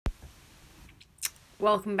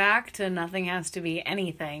Welcome back to Nothing Has to Be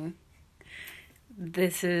Anything.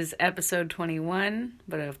 This is episode 21,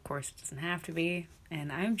 but of course it doesn't have to be.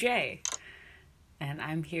 And I'm Jay. And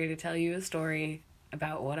I'm here to tell you a story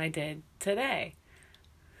about what I did today.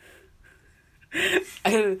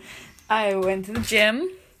 I went to the gym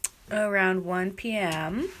around 1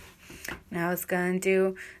 p.m. and I was going to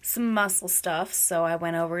do some muscle stuff. So I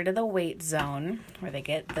went over to the weight zone where they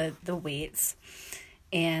get the weights.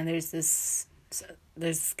 And there's this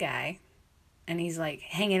guy, and he's like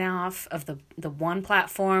hanging off of the one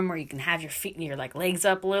platform where you can have your feet and your like legs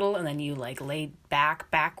up a little, and then you like lay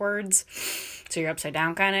backwards, so you're upside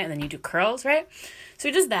down kind of, and then you do curls, right? So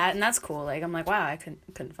he does that, and that's cool. Like I'm like, wow, I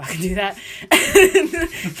couldn't fucking do that. And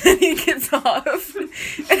then he gets off,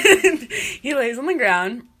 and he lays on the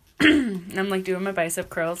ground, and I'm like doing my bicep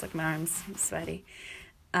curls, like my arms sweaty,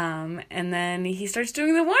 and then he starts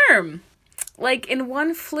doing the worm, like in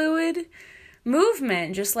one fluid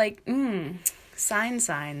movement, just like sine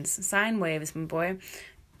waves, my boy.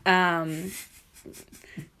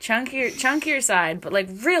 Chunkier side, but like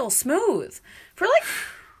real smooth for like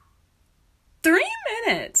 3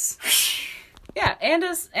 minutes. Yeah,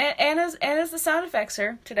 Anna's the sound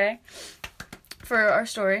effectser today for our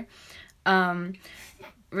story.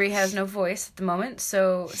 Ree has no voice at the moment,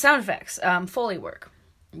 so sound effects, Foley work,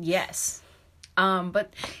 yes.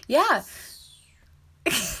 But yeah.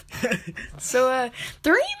 So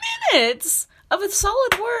 3 minutes of a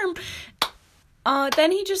solid worm.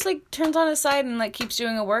 Then he just like turns on his side and like keeps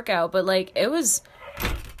doing a workout, but like it was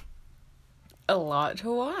a lot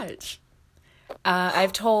to watch.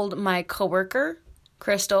 I've told my coworker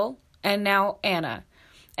Crystal, and now Anna,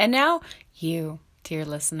 and now you, dear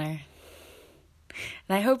listener.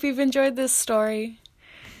 And I hope you've enjoyed this story.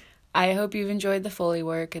 I hope you've enjoyed the Foley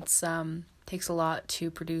work. It's takes a lot to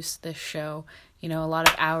produce this show. You know, a lot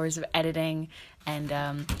of hours of editing and,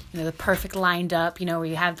 the perfect lined up, where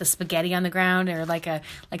you have the spaghetti on the ground or like a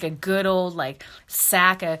good old, like,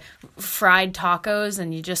 sack of fried tacos,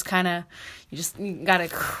 and you gotta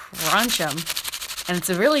crunch them. And it's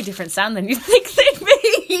a really different sound than you think they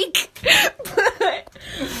make.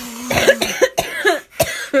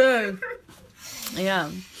 Yeah.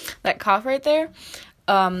 That cough right there,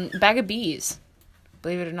 bag of bees,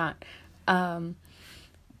 believe it or not.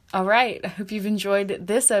 All right. I hope you've enjoyed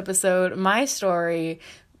this episode, my story,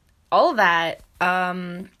 all that,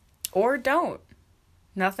 or don't.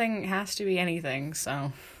 Nothing has to be anything,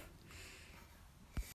 so...